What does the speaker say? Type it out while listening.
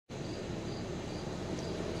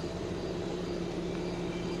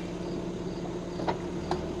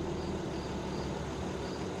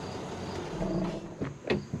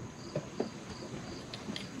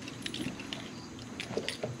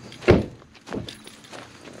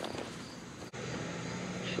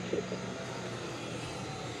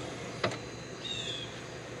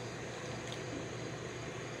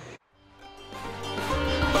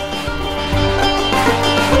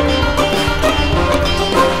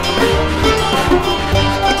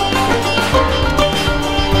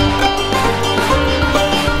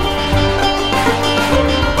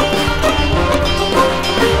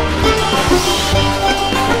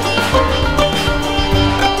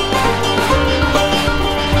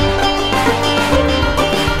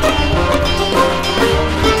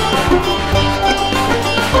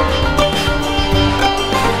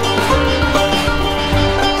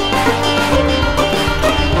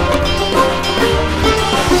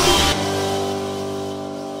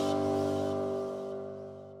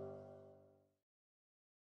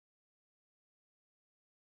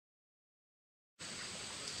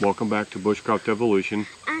Welcome back to Bushcraft Evolution.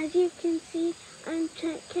 As you can see, I'm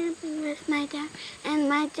tent camping with my dad, and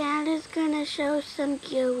my dad is going to show some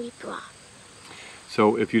gear we brought.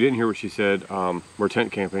 So if you didn't hear what she said, we're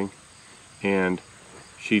tent camping, and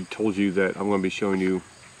she told you that I'm going to be showing you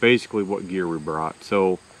basically what gear we brought.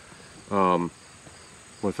 So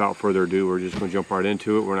without further ado, we're just going to jump right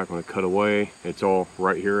into it. We're not going to cut away. It's all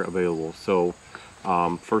right here available. So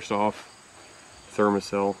first off,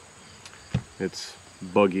 thermocell. It's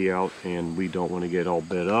buggy out and we don't want to get all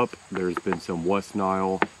bit up. There's been some West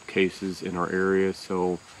Nile cases in our area,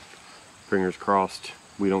 so fingers crossed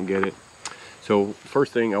we don't get it. So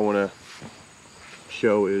first thing I want to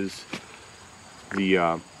show is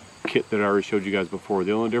the kit that I already showed you guys before.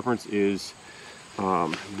 The only difference is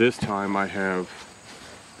this time I have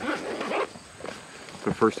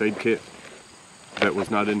the first aid kit that was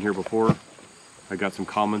not in here before. I got some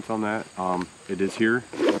comments on that. It is here.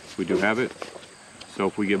 We do have it. So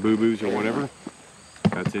if we get boo-boos or whatever,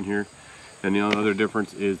 that's in here. And the only other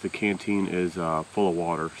difference is the canteen is full of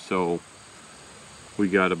water. So we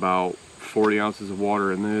got about 40 ounces of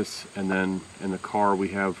water in this, and then in the car we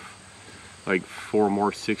have like 4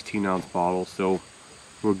 more 16-ounce bottles. So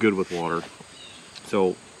we're good with water.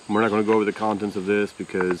 So we're not going to go over the contents of this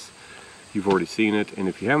because you've already seen it. And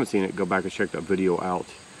if you haven't seen it, go back and check that video out.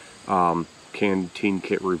 Canteen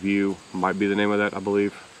kit review might be the name of that, I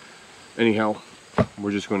believe. Anyhow,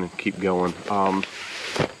 we're just going to keep going.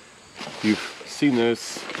 You've seen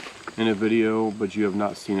this in a video, but you have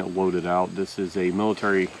not seen it loaded out. This is a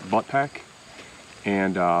military butt pack,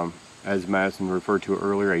 and as Madison referred to it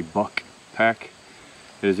earlier, a buck pack.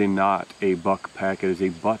 It is not a buck pack, it is a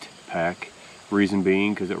butt pack. Reason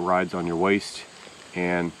being because it rides on your waist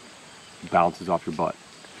and bounces off your butt.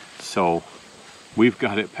 So we've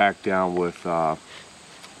got it packed down with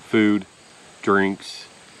food, drinks,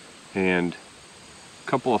 and a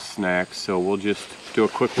couple of snacks. So we'll just do a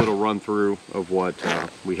quick little run through of what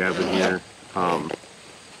we have in here.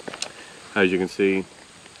 As you can see,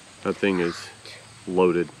 that thing is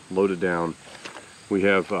loaded down. We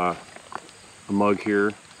have a mug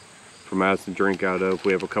here for Madison to drink out of.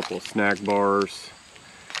 We have a couple of snack bars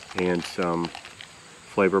and some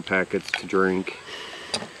flavor packets to drink.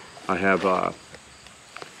 I have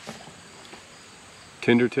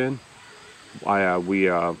Tinderton. We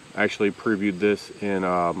actually previewed this in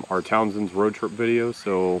our Townsend's road trip video,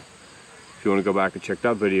 so if you want to go back and check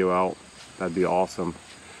that video out, that'd be awesome.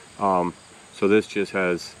 So this just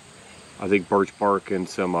has, I think, birch bark and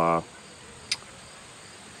some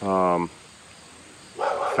fatwood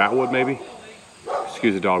maybe.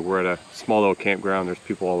 Excuse the dog, we're at a small little campground, there's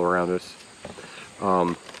people all around us.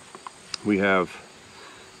 We have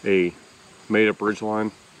a made up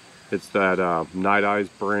ridgeline. It's that Night Eyes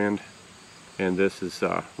brand, and this is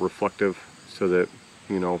reflective so that,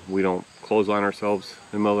 you know, we don't clothesline ourselves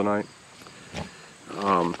in the middle of the night.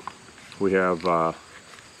 We have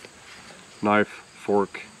knife,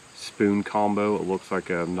 fork, spoon combo. It looks like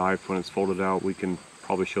a knife when it's folded out. We can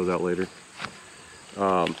probably show that later.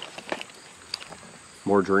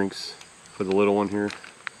 More drinks for the little one here.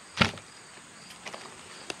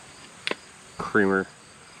 Creamer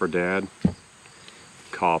for Dad.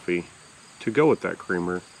 Coffee to go with that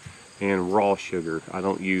creamer, and raw sugar. I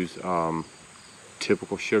don't use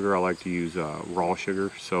typical sugar. I like to use raw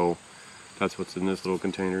sugar, so that's what's in this little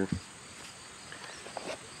container.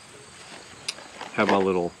 Have my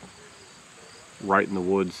little Right in the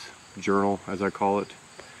Woods journal, as I call it,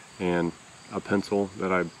 and a pencil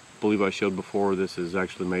that I believe I showed before. This is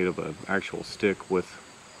actually made of an actual stick with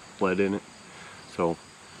lead in it. So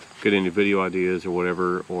get any video ideas or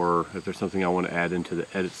whatever, or if there's something I want to add into the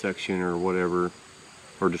edit section or whatever,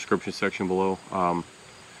 or description section below, I'll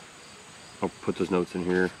put those notes in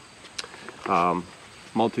here.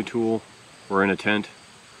 Multi-tool. We're in a tent,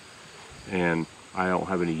 and I don't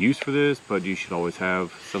have any use for this, but you should always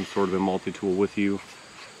have some sort of a multi-tool with you.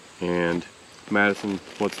 And Madison,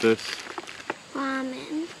 what's this?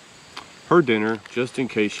 Ramen. Her dinner, just in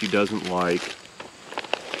case she doesn't like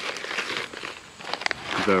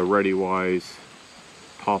the Ready Wise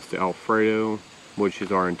pasta Alfredo, which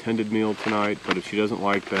is our intended meal tonight. But if she doesn't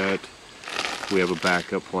like that, we have a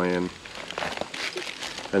backup plan.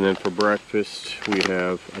 And then for breakfast, we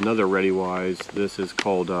have another Ready Wise. This is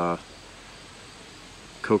called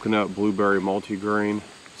coconut blueberry multigrain.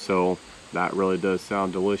 So that really does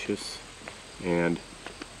sound delicious, and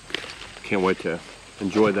can't wait to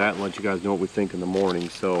enjoy that and let you guys know what we think in the morning.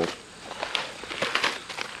 So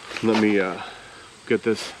let me get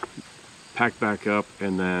this packed back up,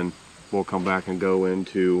 and then we'll come back and go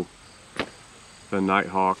into the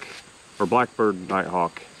Nighthawk, or Blackbird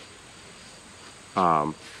Nighthawk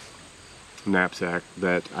knapsack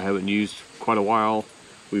that I haven't used quite a while.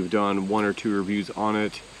 We've done 1 or 2 reviews on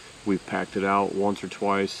it. We've packed it out once or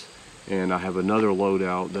twice, and I have another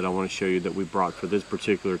loadout that I want to show you that we brought for this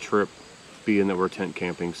particular trip, being that we're tent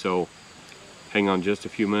camping. So hang on just a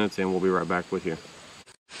few minutes and we'll be right back with you.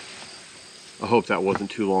 I hope that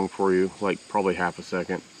wasn't too long for you, like probably half a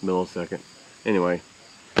second, millisecond. Anyway,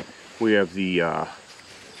 we have the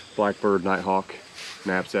Blackbird Nighthawk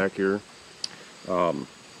knapsack here.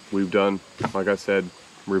 We've done, like I said,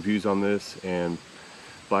 reviews on this, and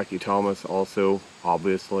Blackie Thomas also,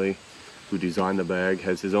 obviously, who designed the bag,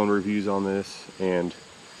 has his own reviews on this. And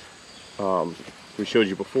we showed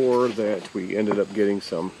you before that we ended up getting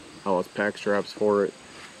some Alice pack straps for it,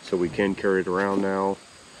 so we can carry it around now.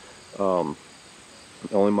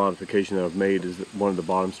 The only modification that I've made is that one of the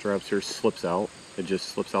bottom straps here slips out. It just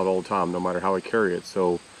slips out all the time, no matter how I carry it.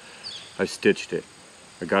 So I stitched it.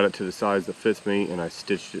 I got it to the size that fits me, and I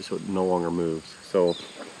stitched it so it no longer moves. So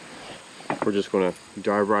we're just going to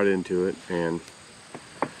dive right into it. And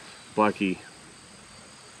Blackie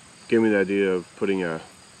gave me the idea of putting a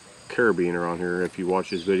carabiner on here. If you watch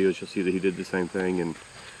his videos, you'll see that he did the same thing, and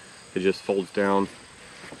it just folds down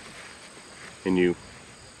and you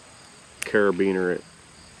carabiner it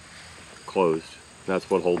closed. That's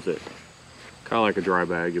what holds it. Kind of like a dry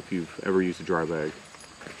bag, if you've ever used a dry bag.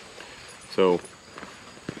 So,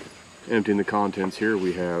 emptying the contents here,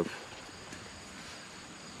 we have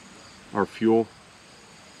our fuel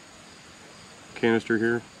canister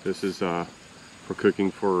here. This is for cooking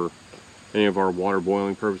for any of our water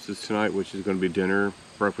boiling purposes tonight, which is going to be dinner,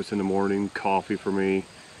 breakfast in the morning, coffee for me,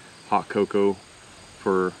 hot cocoa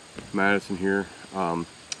for Madison here.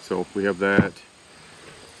 So we have that,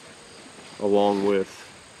 along with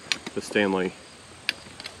the Stanley,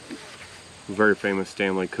 very famous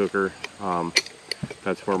Stanley cooker.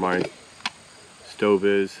 That's where my stove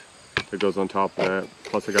is, that goes on top of that.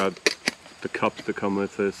 Plus I got the cups that come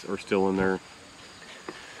with this are still in there.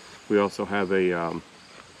 We also have a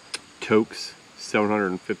Tokes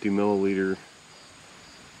 750 milliliter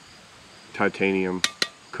titanium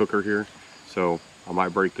cooker here. So I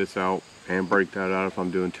might break this out and break that out if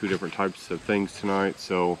I'm doing 2 different types of things tonight.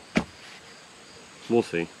 So we'll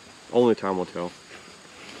see. Only time will tell.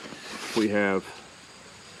 We have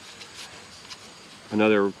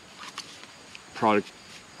another product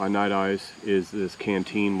by Night Eyes, is this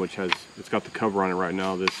canteen, which has, it's got the cover on it right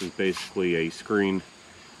now. This is basically a screen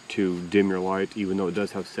to dim your light, even though it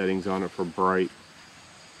does have settings on it for bright,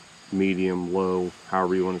 medium, low,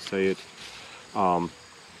 however you want to say it.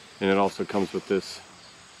 And it also comes with this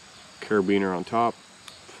carabiner on top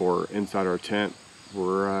for inside our tent,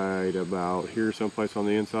 right about here someplace on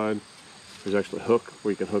the inside. There's actually a hook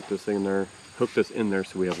where you can hook this thing in there, hook this in there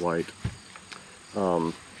so we have light.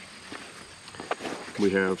 We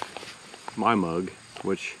have my mug,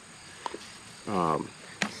 which I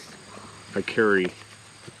carry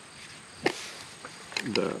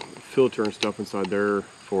the filter and stuff inside there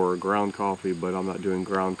for ground coffee, but I'm not doing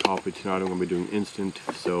ground coffee tonight. I'm going to be doing instant,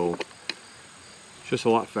 so it's just a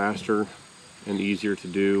lot faster and easier to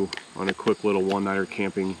do on a quick little one-nighter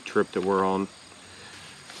camping trip that we're on.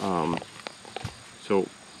 So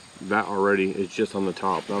that already is just on the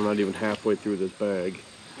top. I'm not even halfway through this bag.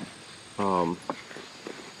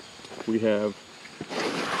 We have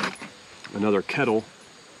another kettle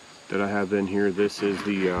that I have in here. This is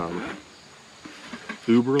the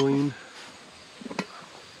Uberline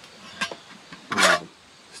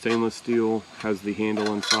stainless steel, has the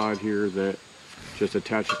handle inside here that just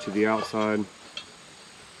attaches to the outside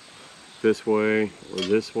this way or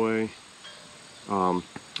this way. I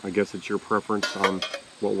guess it's your preference on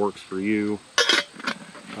what works for you.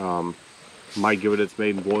 Might give it its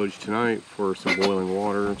maiden voyage tonight for some boiling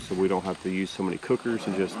water, so we don't have to use so many cookers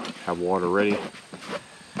and just have water ready.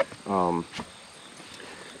 I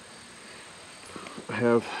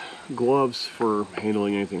have gloves for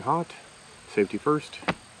handling anything hot, safety first.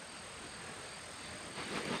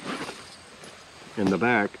 In the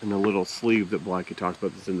back, in the little sleeve that Blackie talked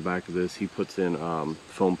about that's in the back of this, he puts in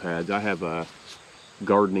foam pads. I have a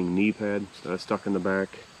gardening knee pad that I stuck in the back,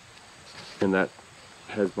 and that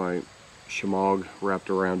has my shemagh wrapped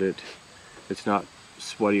around it. It's not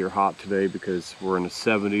sweaty or hot today because we're in the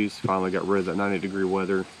 70s. Finally got rid of that 90-degree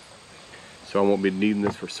weather, so I won't be needing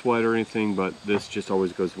this for sweat or anything, but this just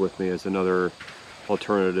always goes with me as another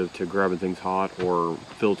alternative to grabbing things hot or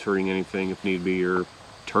filtering anything if need be, or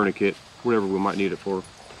tourniquet, whatever we might need it for.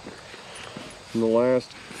 And the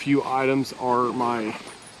last few items are my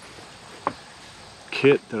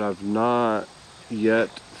kit that I've not yet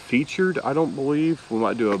featured, I don't believe. We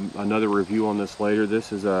might do another review on this later.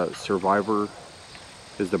 This is a Survivor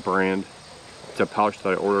is the brand. It's a pouch that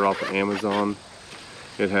I ordered off of Amazon.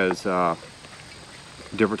 It has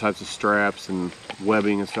different types of straps and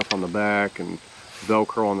webbing and stuff on the back and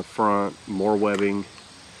Velcro on the front, more webbing,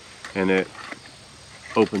 and it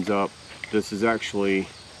opens up. This is actually,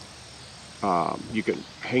 you can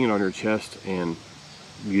hang it on your chest and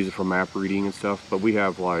use it for map reading and stuff, but we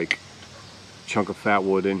have like a chunk of fat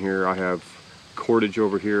wood in here. I have cordage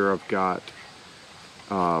over here. I've got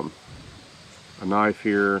a knife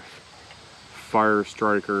here, fire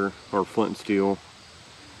striker or flint and steel,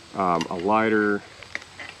 a lighter.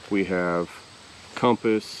 We have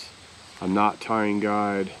compass, a knot tying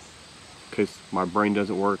guide in case my brain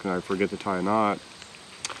doesn't work and I forget to tie a knot,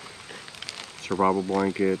 survival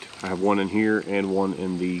blanket. I have one in here and one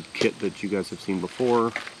in the kit that you guys have seen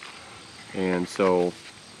before, and so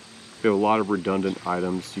we have a lot of redundant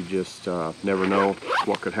items. You just never know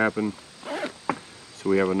what could happen, so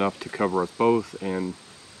we have enough to cover us both and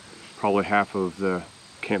probably half of the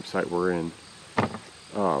campsite we're in.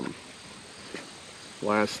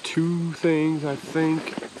 Last two things, I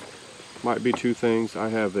think, might be two things. I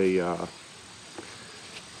have a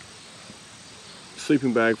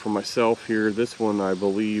sleeping bag for myself here. This one I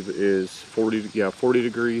believe is 40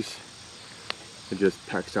 degrees. It just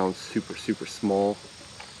packs down super small.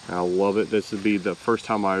 I love it. This would be the first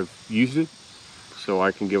time I've used it, so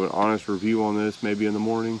I can give an honest review on this maybe in the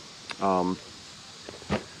morning.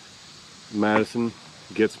 Madison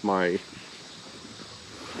gets my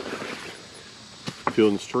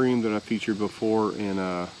Field and Stream that I featured before in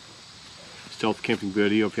a stealth camping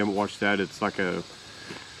video. If you haven't watched that, it's like a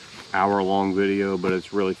hour-long video, but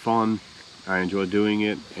it's really fun. I enjoy doing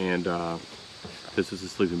it, and this is the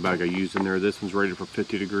sleeping bag I used in there. This one's rated for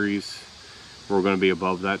 50 degrees. We're going to be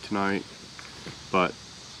above that tonight, but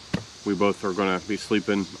we both are going to be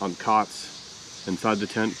sleeping on cots inside the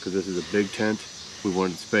tent because this is a big tent. We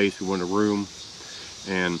wanted space, we wanted room,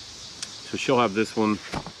 and so she'll have this one,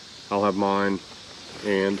 I'll have mine,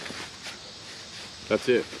 and that's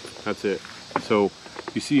it. So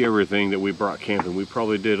you see everything that we brought camping. We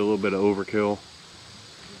probably did a little bit of overkill,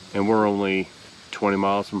 and we're only 20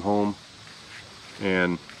 miles from home,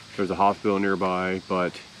 and there's a hospital nearby,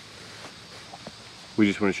 but we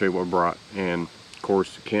just want to show you what we brought. And of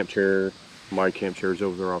course, the camp chair, my camp chair is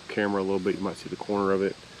over there off camera a little bit. You might see the corner of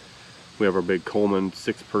it. We have our big Coleman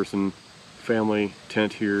 6-person family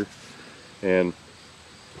tent here, and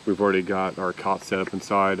we've already got our cot set up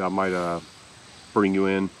inside. I might bring you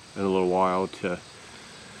in a little while to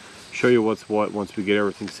show you what's what once we get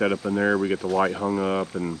everything set up in there. We get the light hung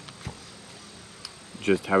up and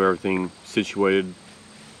just have everything situated,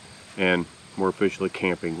 and we're officially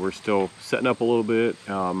camping. We're still setting up a little bit.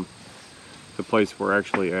 The place we're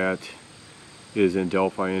actually at is in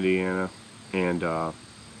Delphi, Indiana, and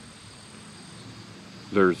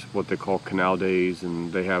there's what they call canal days,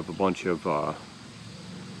 and they have a bunch of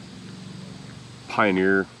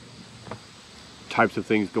pioneer types of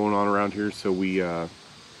things going on around here. So we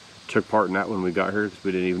took part in that when we got here because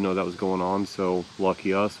we didn't even know that was going on. So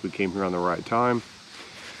lucky us, we came here on the right time,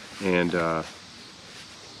 and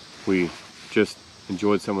we just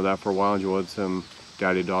enjoyed some of that for a while, enjoyed some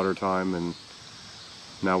daddy-daughter time, and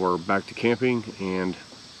now we're back to camping, and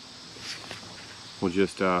we'll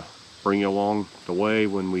just bring you along the way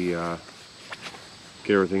when we get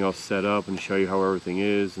everything else set up and show you how everything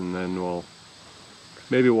is, and then we'll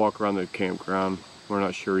maybe walk around the campground. We're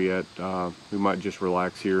not sure yet. We might just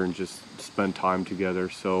relax here and just spend time together.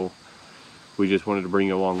 So we just wanted to bring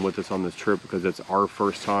you along with us on this trip because it's our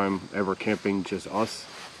first time ever camping, just us,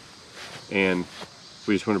 and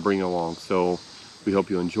we just want to bring you along. So we hope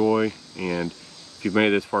you enjoy, and if you've made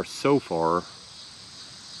it this far so far,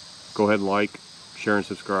 go ahead and like, share, and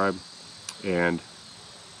subscribe, and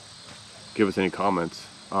give us any comments.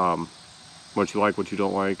 What you like, what you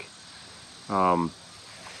don't like.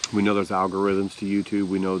 We know there's algorithms to YouTube.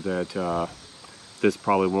 We know that this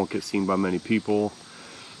probably won't get seen by many people.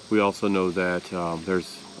 We also know that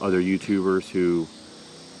there's other YouTubers who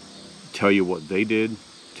tell you what they did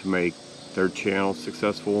to make their channel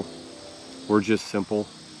successful. We're just simple,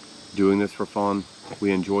 doing this for fun.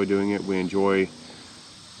 We enjoy doing it. We enjoy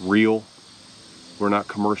real. We're not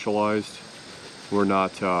commercialized. We're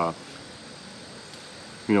not,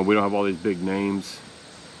 we don't have all these big names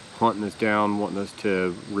hunting us down, wanting us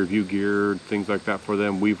to review gear, things like that for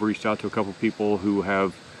them. We've reached out to a couple people who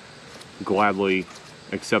have gladly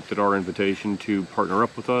accepted our invitation to partner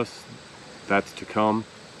up with us. That's to come.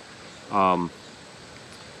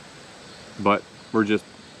 But we're just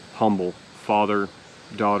humble father,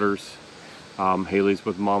 daughters. Haley's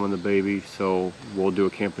with mom and the baby, so we'll do a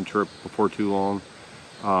camping trip before too long.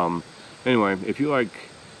 Anyway, if you like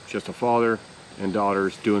just a father and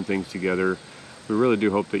daughters doing things together. We really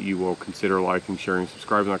do hope that you will consider liking, sharing,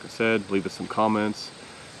 subscribing. Like I said, leave us some comments.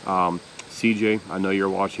 CJ, I know you're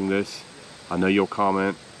watching this. I know you'll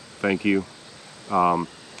comment. Thank you.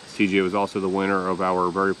 CJ was also the winner of our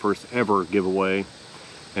very first ever giveaway,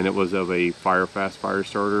 and it was of a Firefast fire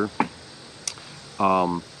starter.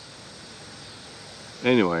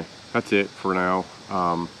 Anyway, that's it for now.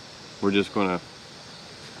 We're just gonna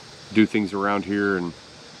do things around here and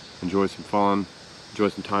enjoy some fun, enjoy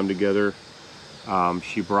some time together.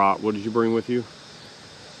 She brought, what did you bring with you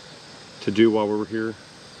to do while we were here?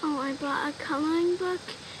 Oh, I brought a coloring book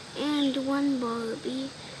and one Barbie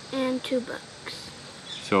and 2 books.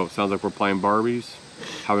 So it sounds like we're playing Barbies,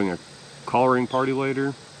 having a coloring party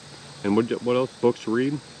later, and what else? Books to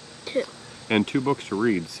read? 2. And 2 books to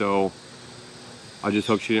read. So I just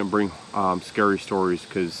hope she didn't bring scary stories,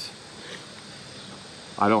 because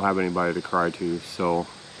I don't have anybody to cry to. So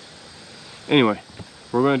anyway,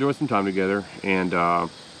 we're going to enjoy some time together, and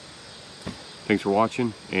thanks for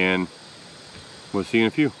watching, and we'll see you in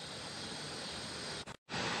a few.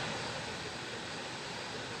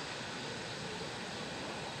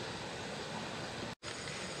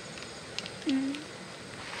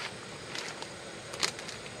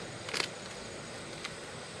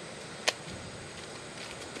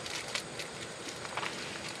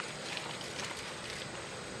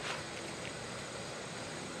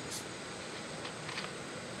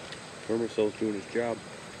 Marcel's doing his job.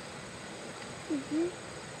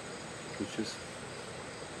 He's just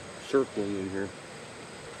circling in here.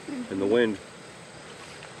 And the wind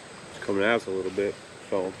is coming at us a little bit,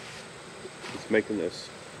 so it's making this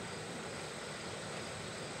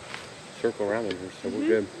circle around in here, so we're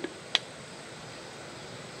good.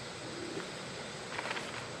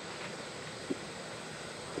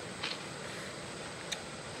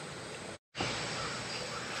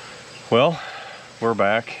 Well, we're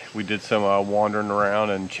back. We did some wandering around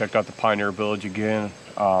and checked out the Pioneer Village again.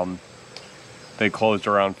 They closed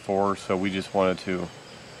around 4, so we just wanted to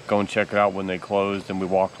go and check it out when they closed, and we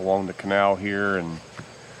walked along the canal here and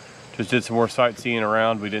just did some more sightseeing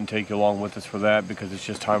around. We didn't take you along with us for that because it's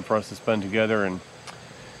just time for us to spend together, and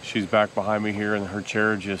she's back behind me here in her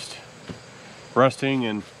chair just resting,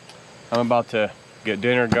 and I'm about to get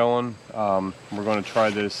dinner going. We're going to try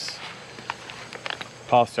this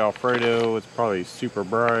pasta Alfredo. It's probably super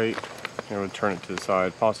bright. I'm going to turn it to the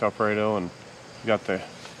side. Pasta Alfredo, and you got the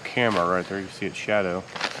camera right there. You can see its shadow.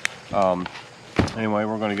 Anyway,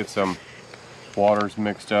 we're going to get some waters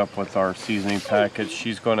mixed up with our seasoning package.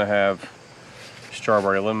 She's going to have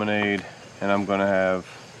strawberry lemonade, and I'm going to have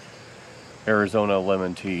Arizona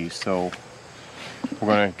lemon tea. So we're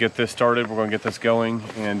going to get this started. We're going to get this going,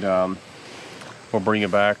 and we'll bring you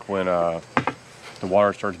back when the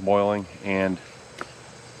water starts boiling, and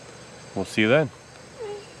we'll see you then.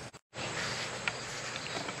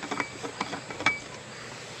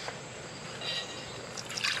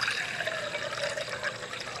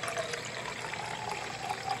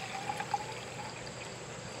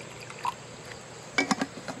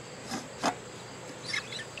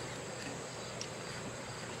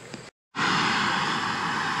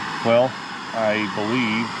 Well, I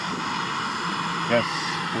believe, yes,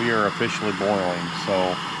 we are officially boiling,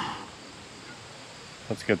 so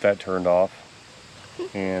let's get that turned off.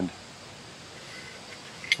 And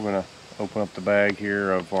we're going to open up the bag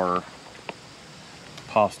here of our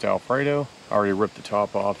pasta Alfredo. I already ripped the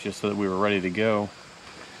top off just so that we were ready to go.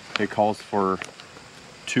 It calls for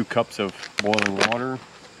 2 cups of boiling water.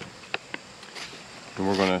 And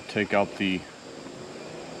we're going to take out the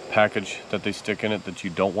package that they stick in it that you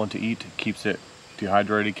don't want to eat. It keeps it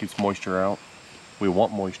dehydrated, keeps moisture out. We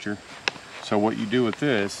want moisture. So what you do with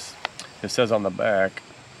this, it says on the back,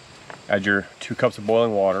 add your 2 cups of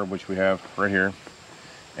boiling water, which we have right here,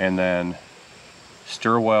 and then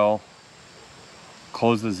stir well,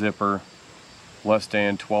 close the zipper, let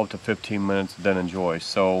stand 12 to 15 minutes, then enjoy.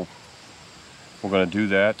 So we're going to do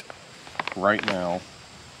that right now.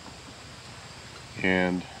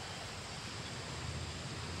 And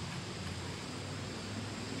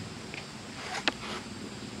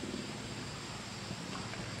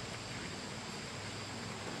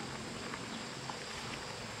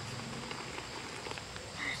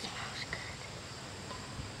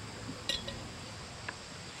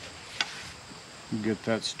get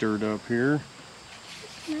that stirred up here. It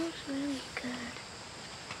smells really good.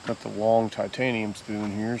 Got the long titanium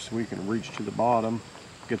spoon here so we can reach to the bottom.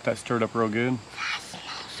 Get that stirred up real good. That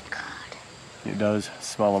smells good. It does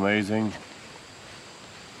smell amazing.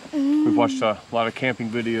 We've watched a lot of camping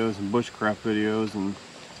videos and bushcraft videos and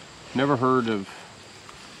never heard of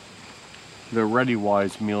the Ready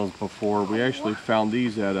Wise meals before. We actually found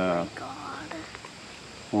these at Oh my God.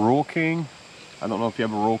 Rural King. I don't know if you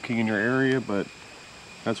have a Rural King in your area, but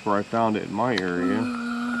that's where I found it in my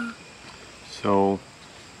area. So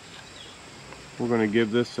we're gonna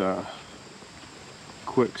give this a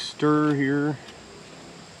quick stir here.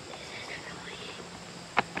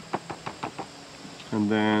 And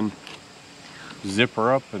then zip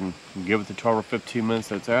her up and give it the 12 or 15 minutes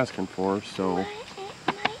that it's asking for. So My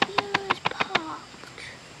ear is popped.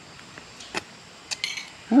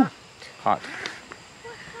 ooh, hot.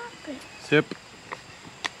 What happened? Zip.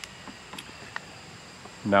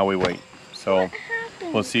 Now we wait. So What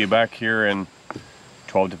happened? we'll see you back here in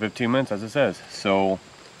 12 to 15 minutes, as it says. So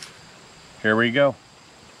here we go.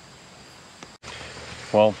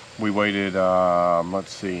 Well, we waited,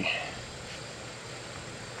 let's see,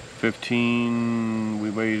 we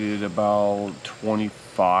waited about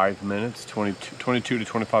 25 minutes, 22 to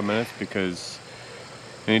 25 minutes, because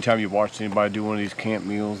anytime you watch anybody do one of these camp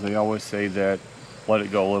meals, they always say that let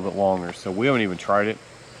it go a little bit longer. So we haven't even tried it,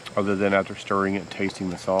 other than after stirring it and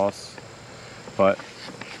tasting the sauce. But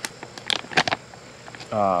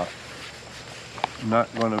I'm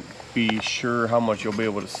not going to be sure how much you'll be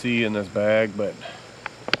able to see in this bag, but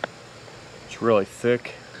it's really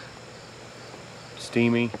thick,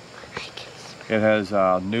 steamy. It has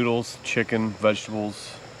noodles, chicken,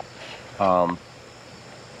 vegetables. I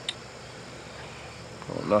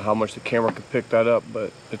don't know how much the camera could pick that up,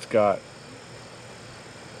 but it's got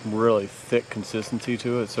really thick consistency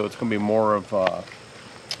to it, so it's going to be more of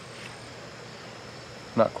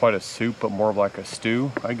not quite a soup, but more of like a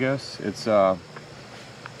stew, I guess. It's the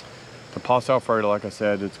pasta alfredo, like I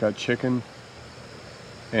said, it's got chicken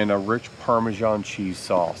and a rich Parmesan cheese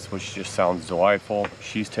sauce, which just sounds delightful.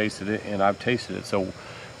 She's tasted it and I've tasted it, so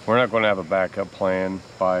we're not going to have a backup plan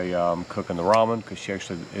by cooking the ramen, because she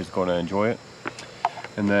actually is going to enjoy it.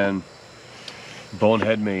 And then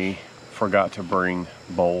bonehead me forgot to bring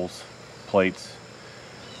bowls, plates.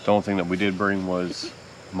 The only thing that we did bring was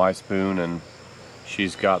my spoon, and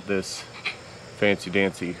she's got this fancy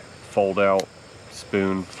dancy fold out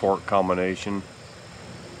spoon fork combination.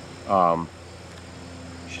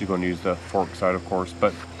 She's going to use the fork side, of course,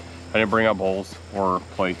 but I didn't bring out bowls or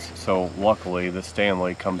plates, so luckily the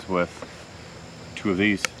Stanley comes with 2 of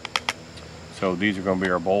these. So these are going to be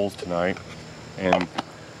our bowls tonight, and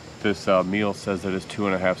this meal says that it's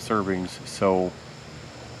 2.5 servings, so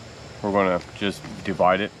we're going to just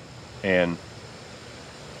divide it and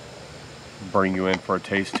bring you in for a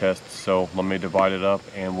taste test. So let me divide it up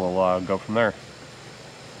and we'll go from there.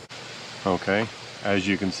 Okay, as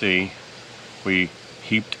you can see, we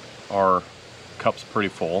heaped our cups pretty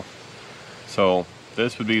full. So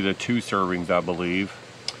this would be the 2 servings, I believe,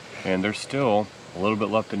 and there's still a little bit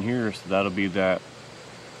left in here, so that'll be that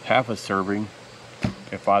half a serving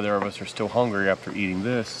if either of us are still hungry after eating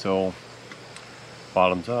this. So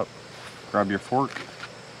bottoms up, grab your fork,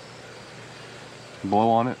 blow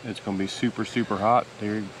on it. It's going to be super hot.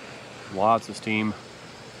 There's lots of steam.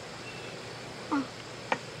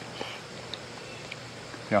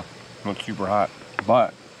 Yeah, it's super hot,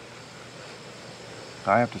 but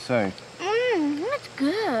I have to say, that's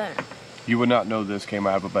good. you would not know this came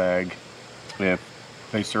out of a bag if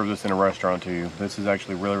they serve this in a restaurant to you. This is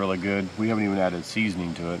actually really good. We haven't even added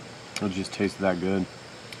seasoning to it. It just tastes that good.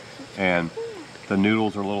 And the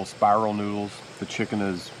noodles are little spiral noodles. The chicken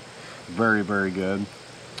is very good.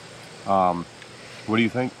 What do you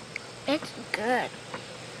think? It's good.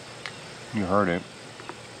 You heard it.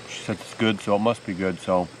 She said it's good, so it must be good.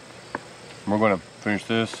 So we're going to finish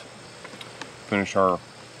this, finish our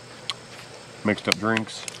mixed up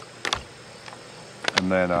drinks,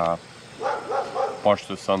 and then watch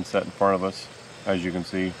the sunset in front of us, as you can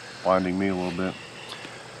see, blinding me a little bit,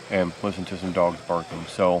 and listen to some dogs barking.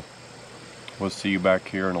 So we'll see you back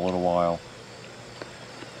here in a little while.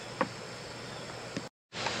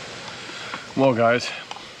 Well guys,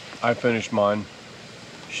 I finished mine.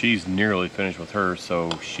 She's nearly finished with hers,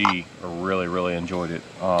 so she really enjoyed it.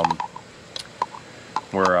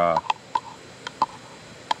 We're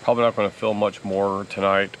probably not going to film much more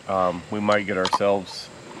tonight. We might get ourselves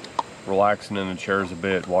relaxing in the chairs a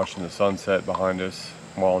bit, watching the sunset behind us,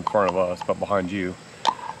 well, in front of us, but behind you.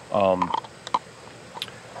 But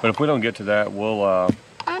if we don't get to that, we'll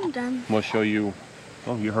I'm done. we'll show you.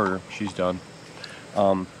 Oh, you heard her. She's done.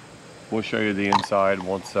 We'll show you the inside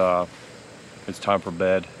once it's time for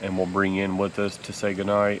bed, and we'll bring you in with us to say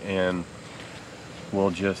goodnight, and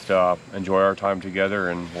we'll just enjoy our time together,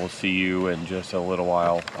 and we'll see you in just a little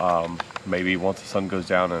while. Maybe once the sun goes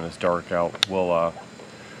down and it's dark out, we'll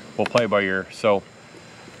play by ear. So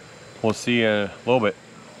we'll see you in a little bit.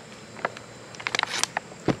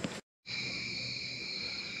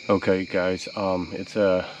 Okay guys, it's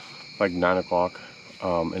like 9 o'clock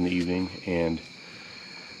in the evening, and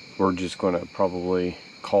we're just gonna probably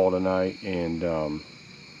call it a night, and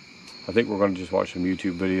I think we're gonna just watch some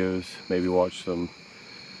YouTube videos, maybe watch some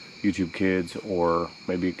YouTube Kids, or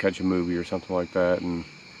maybe catch a movie or something like that. And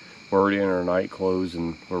we're already in our night clothes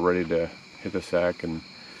and we're ready to hit the sack, and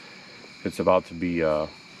it's about to be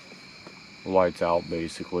lights out,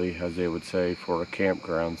 basically, as they would say, for a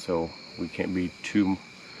campground, so we can't be too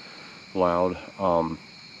loud.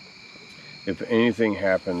 If anything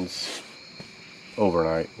happens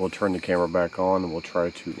overnight, we'll turn the camera back on and we'll try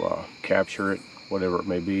to capture it, whatever it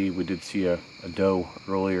may be. We did see a doe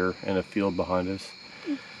earlier in a field behind us,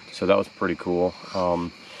 so that was pretty cool.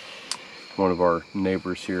 One of our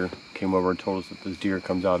neighbors here came over and told us that this deer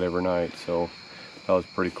comes out every night, so that was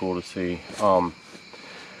pretty cool to see.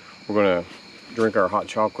 We're gonna drink our hot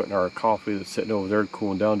chocolate and our coffee that's sitting over there,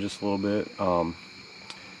 cooling down just a little bit.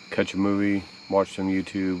 Catch a movie, watch some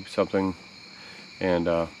YouTube, something,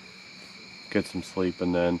 and get some sleep.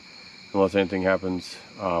 And then, unless anything happens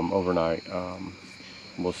overnight,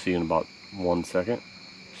 we'll see in about 1 second.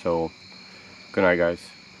 So, good night, guys.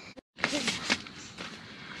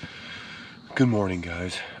 Good morning,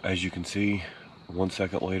 guys. As you can see, 1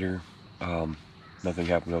 second later, nothing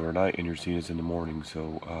happened overnight, and you're seeing us in the morning.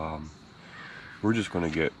 So we're just going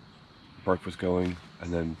to get breakfast going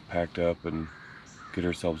and then packed up and get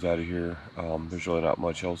ourselves out of here. There's really not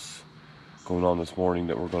much else going on this morning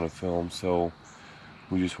that we're going to film, so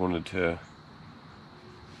we just wanted to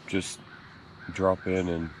just drop in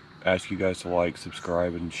and ask you guys to like,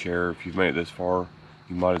 subscribe, and share. If you've made it this far,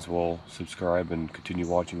 you might as well subscribe and continue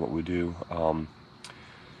watching what we do.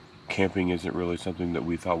 Camping isn't really something that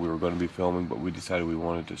we thought we were going to be filming, but we decided we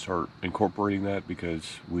wanted to start incorporating that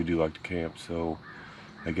because we do like to camp. So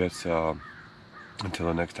I guess until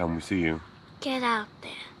the next time we see you, Get out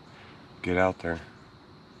there. get out there.